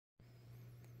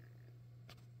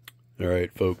All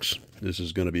right, folks, this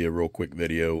is going to be a real quick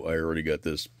video. I already got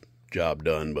this job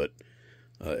done, but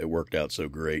it worked out so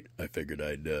great, I figured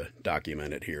I'd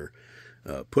document it here.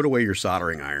 Put away your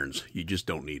soldering irons. You just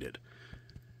don't need it.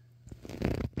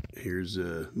 Here's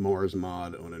a Mars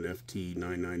mod on an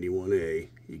FT991A.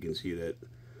 You can see that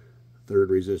third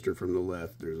resistor from the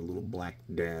left. There's a little black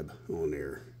dab on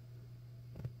there.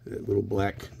 That little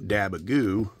black dab of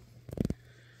goo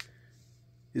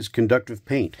is conductive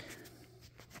paint.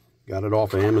 Got it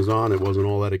off of Amazon. It wasn't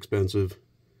all that expensive.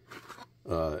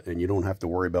 And you don't have to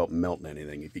worry about melting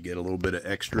anything. If you get a little bit of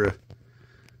extra,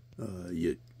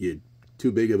 you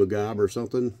too big of a gob or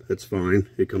something, that's fine.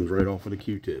 It comes right off with a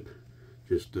Q-tip.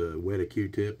 Just wet a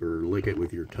Q-tip or lick it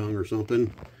with your tongue or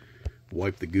something.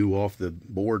 Wipe the goo off the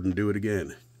board and do it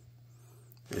again.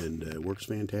 And it works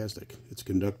fantastic. It's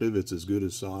conductive. It's as good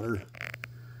as solder.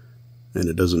 And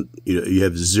it doesn't, you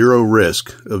have zero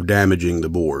risk of damaging the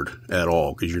board at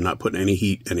all because you're not putting any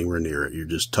heat anywhere near it. You're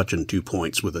just touching 2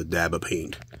 points with a dab of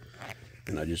paint.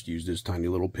 And I just used this tiny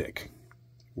little pick.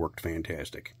 Worked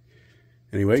fantastic.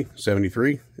 Anyway,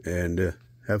 73, and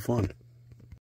have fun.